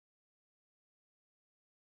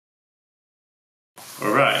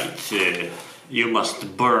Alright, You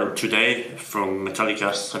Must Burn today from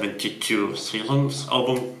Metallica's 72 Seasons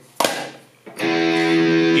album.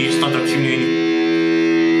 The standard tuning.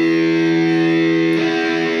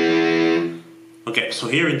 Okay, so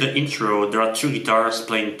here in the intro there are two guitars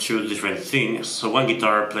playing two different things. So one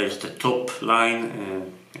guitar plays the top line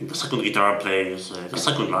and the second guitar plays the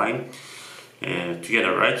second line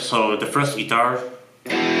together, right? So the first guitar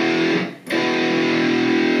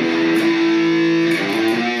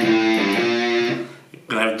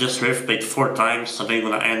gonna have this riff played 4 times, and then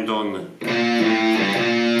you're gonna end on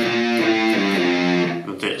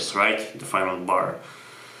this, right? The final bar.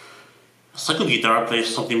 Second guitar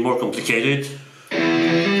plays something more complicated. We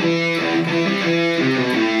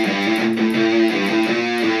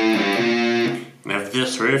have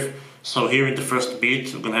this riff. So here in the first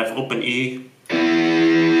beat, we're gonna have open E,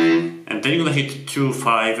 and then you're gonna hit 2,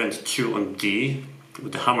 5, and 2 on D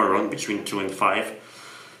with the hammer on between 2 and 5.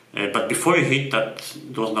 But before you hit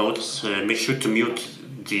those notes, make sure to mute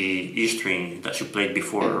the E string that you played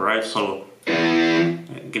before, right? So you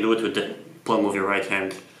can do it with the palm of your right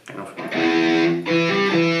hand, kind of. Kind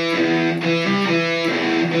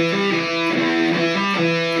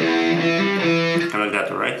of like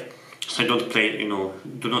that, right? So don't play,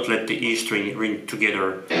 do not let the E string ring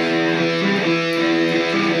together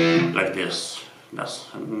like this. That's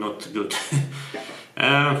not good.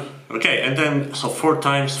 Okay, and then so 4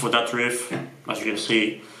 times for that riff, as you can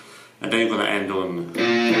see, and then you're gonna end on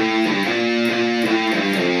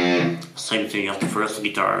same thing as the first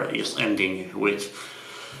guitar is ending with,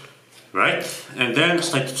 right? And then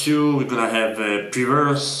side 2, we're gonna have a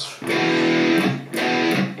pre-verse.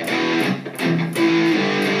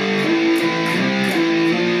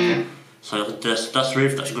 So that's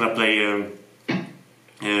riff that you're gonna play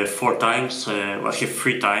 4 times, well, actually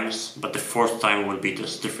 3 times, but the 4th time will be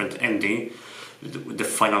this different ending, the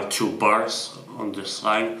final 2 bars on this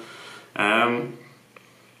line.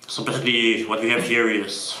 So basically what we have here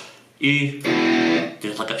is E,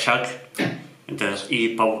 there's like a chuck, and there's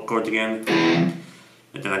E power chord again,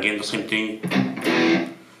 and then again the same thing,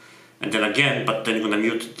 and then again, but then you're gonna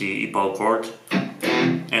mute the E power chord,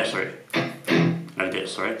 sorry, like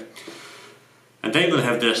this, right? And then you're gonna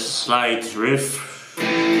have this slide riff.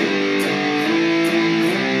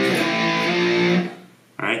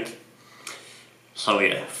 Right, so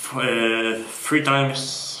yeah, 3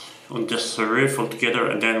 times on this riff altogether,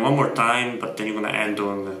 and then 1 more time, but then you're gonna end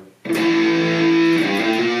on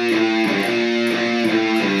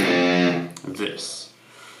this.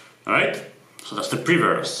 Alright, so that's the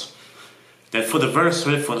pre-verse. Then for the verse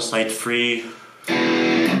riff on side 3,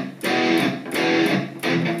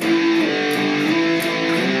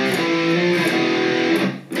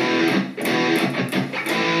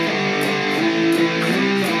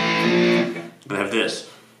 this.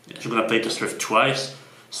 You're gonna play this riff twice.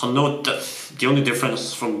 So note that the only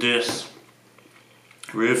difference from this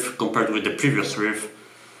riff compared with the previous riff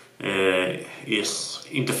is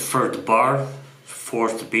in the 3rd bar,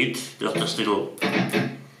 4th beat, there's this little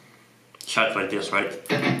chuck like this, right?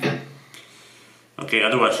 Okay,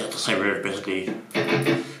 otherwise it's the same riff basically,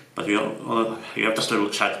 but you have this little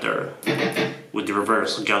chuck there with the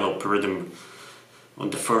reverse gallop rhythm on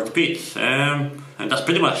the 3rd beat, and that's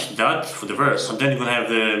pretty much that for the verse. And then you're gonna have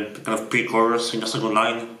the kind of pre-chorus in the second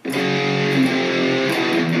line.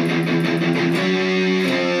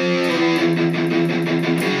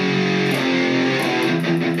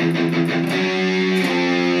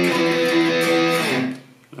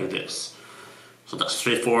 Like this. So that's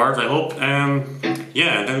straightforward, I hope.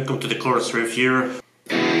 Yeah, and then we come to the chorus riff here.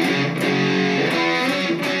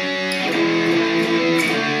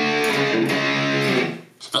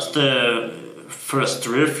 That's the first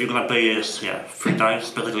riff. You're gonna play this 3 times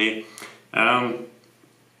basically. So I'm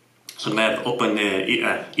gonna have open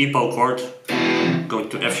E power chord, going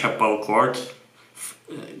to F sharp power chord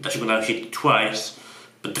that you're gonna hit twice.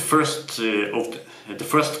 But the first the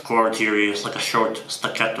first chord here is like a short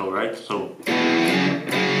staccato, right? So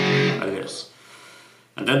like this,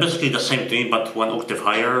 and then basically the same thing but 1 octave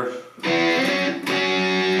higher,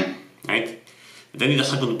 right? And then in the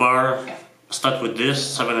second bar, start with this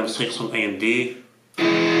 7 and 6 on A and D,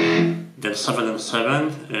 then 7 and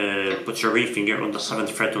 7, put your ring finger on the 7th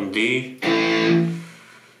fret on D, and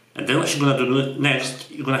then what you're gonna do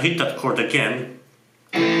next, you're gonna hit that chord again,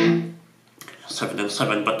 7 and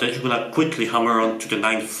 7, but then you're gonna quickly hammer on to the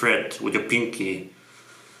 9th fret with your pinky,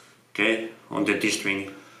 okay, on the D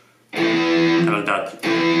string, kind of that.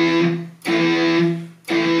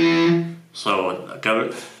 So,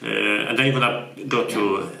 and then you're gonna go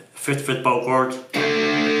to 5th fret power chord,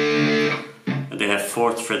 and then have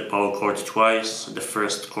 4th fret power chord twice, the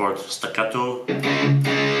first chord staccato.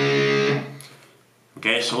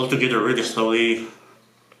 Okay, so all together really slowly.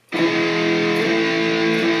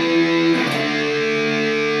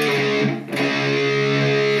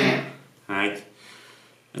 Right,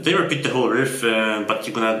 and then repeat the whole riff, but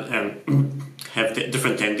you're gonna have the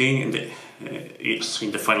different ending in the it's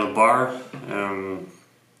in the final bar.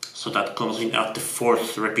 So that comes in at the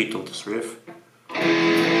 4th repeat of this riff.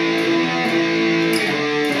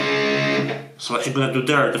 So what you're gonna do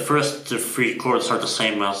there, the first 3 chords are the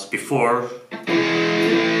same as before,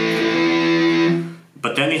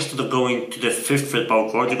 but then instead of going to the 5th fret power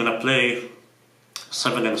chord, you're gonna play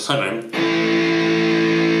 7 and 7.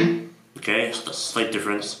 Okay, so that's a slight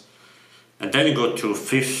difference. And then you go to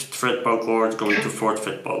 5th fret power chord, going to 4th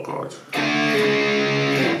fret power chord.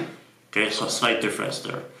 Okay, so a slight difference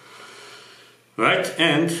there. Right,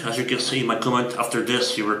 and as you can see in my comment, after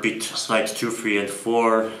this you repeat slide 2, 3 and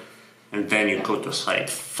 4, and then you go to slide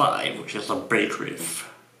 5, which is a break riff.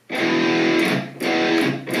 So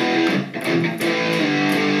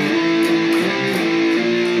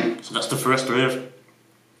that's the first riff.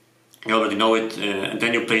 You already know it, and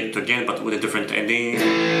then you play it again but with a different ending.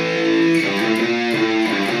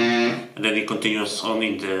 And then it continues on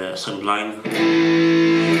in the 2nd line.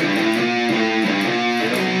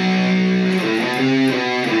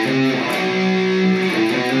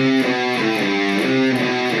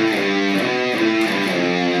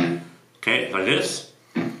 Okay, like this.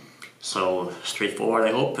 So straightforward,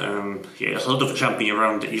 I hope. Yeah, there's a lot of jumping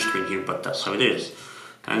around the E string here, but that's how it is.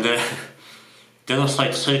 And then on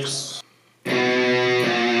slide 6.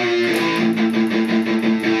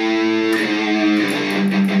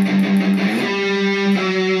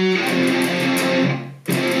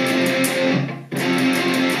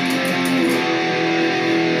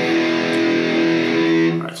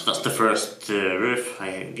 First riff,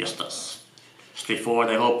 I guess that's straightforward,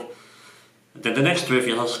 I hope. Then the next riff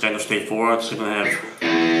is also kind of straightforward, so you're gonna have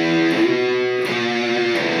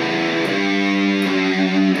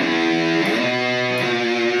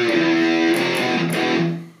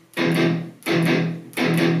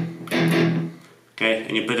okay,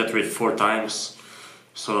 and you play that riff 4 times.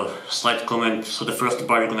 So slight comment, so the first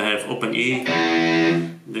bar you're gonna have open E,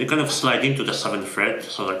 then you kind of slide into the 7th fret,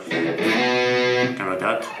 so like kind of like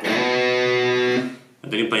that.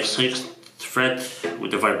 And then you play 6th fret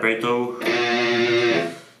with the vibrato,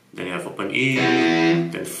 then you have open E,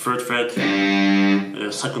 then 3rd fret, and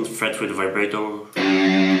then 2nd fret with the vibrato.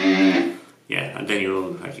 Yeah, and then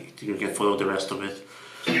you can follow the rest of it.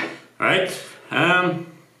 Alright,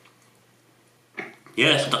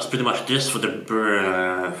 yeah, so that's pretty much this for the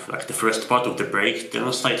like the first part of the break. Then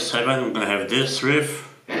on slide 7 I'm gonna have this riff.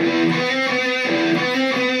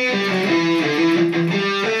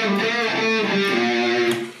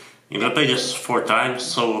 I'm gonna play this 4 times,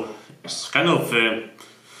 so it's kind of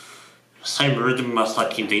same rhythm as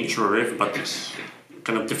like in the intro riff, but it's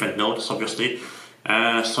kind of different notes, obviously.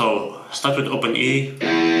 So start with open E,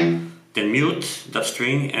 then mute that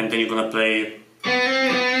string, and then you're gonna play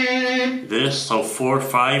this, so 4,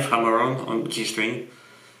 5, hammer on G string,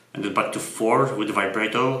 and then back to 4 with the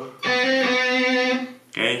vibrato.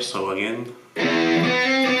 Okay, so again,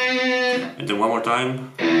 and then one more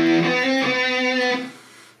time,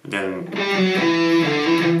 and then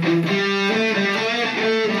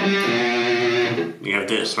you have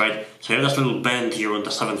this, right? So you have this little bend here on the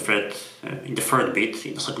 7th fret, in the 3rd beat,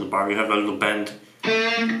 in the 2nd bar you have a little bend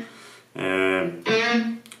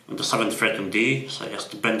on the 7th fret on D, so you have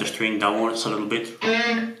to bend the string downwards a little bit,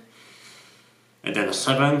 and then a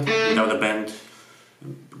 7 without a bend,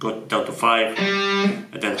 go down to 5,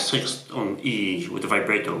 and then a 6 on E with the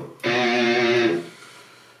vibrato.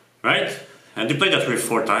 Right? And you play that riff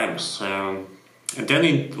 4 times, and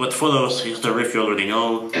then what follows is the riff you already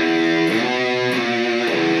know.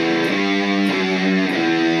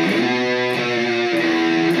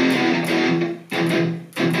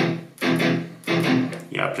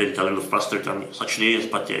 Yeah, I played it a little faster than it actually is,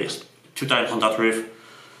 but yeah, it's 2 times on that riff.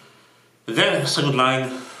 Then 2nd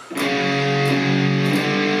line.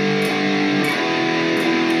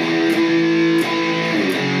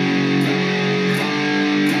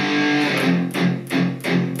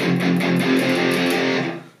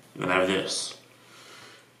 You're gonna have this.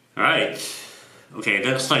 Alright. Okay,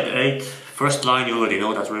 then slide 8. First line, you already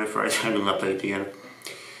know that riff, right? I'm gonna play it again.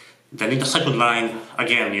 Then in the 2nd line,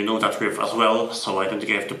 again, you know that riff as well, so I don't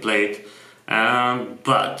think I have to play it.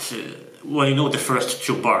 But well, you know the first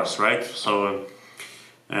 2 bars, right? So,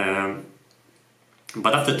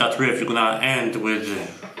 but after that riff, you're gonna end with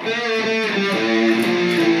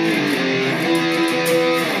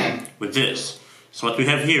this. So what we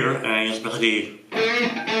have here is basically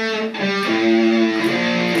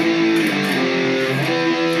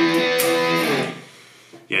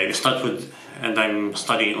you start with, and I'm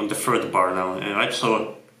studying on the 3rd bar now, right?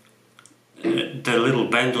 So the little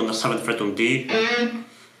bend on the 7th fret on D,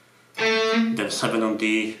 then 7 on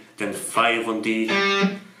D, then 5 on D,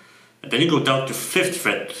 and then you go down to 5th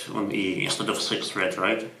fret on E instead of 6th fret,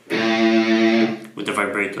 right? With the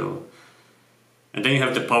vibrato. And then you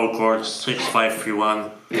have the power chord 6, 5, 3,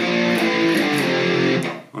 1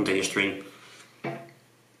 on the A string.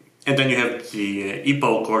 And then you have the E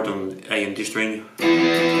power chord on A and D string,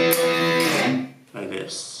 like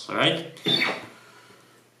this, alright?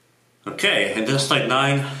 Okay, and then slide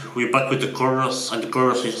 9, we're back with the chorus, and the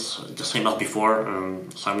chorus is the same as before,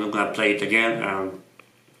 so I'm not gonna play it again.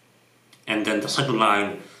 And then the second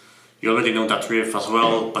line, you already know that riff as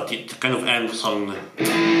well, but it kind of ends on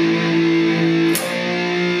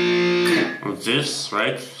this,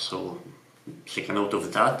 right? So take a note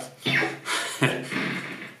of that.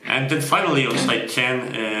 And then finally on slide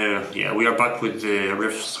 10, we are back with the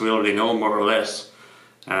riffs we already know, more or less.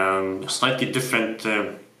 Slightly different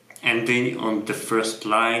ending on the first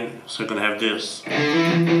line, so you're gonna have this.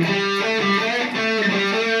 I'm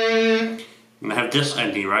gonna have this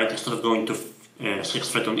ending, right? Instead of going to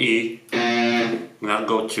 6th fret on E, I'm gonna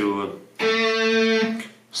go to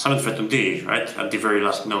 7th fret on D, right? At the very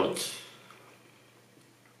last note.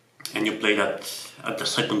 And you play that at the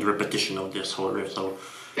second repetition of this whole riff. So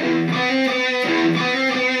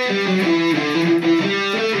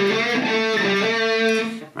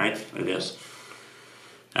right, like this.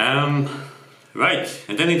 Right,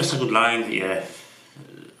 and then in the second line,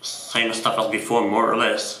 same stuff as before, more or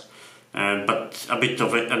less, but a bit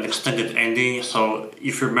of an extended ending. So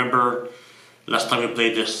if you remember, last time we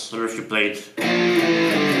played this riff, you played,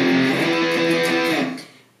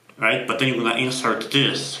 right? But then you're gonna insert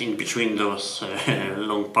this in between those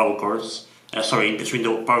long power chords. In between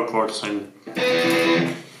the power chords and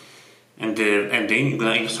the ending, you're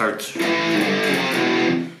gonna insert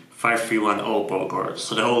 5, 3, 1, 0 power chords.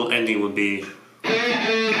 So the whole ending will be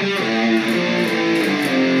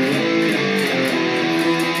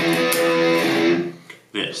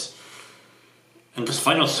this. And this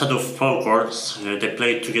final set of power chords, they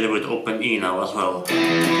play together with open E now as well.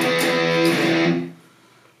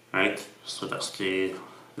 Right? So that's the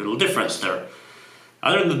little difference there.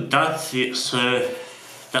 Other than that,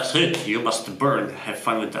 that's it. You must burn. Have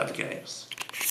fun with that, guys.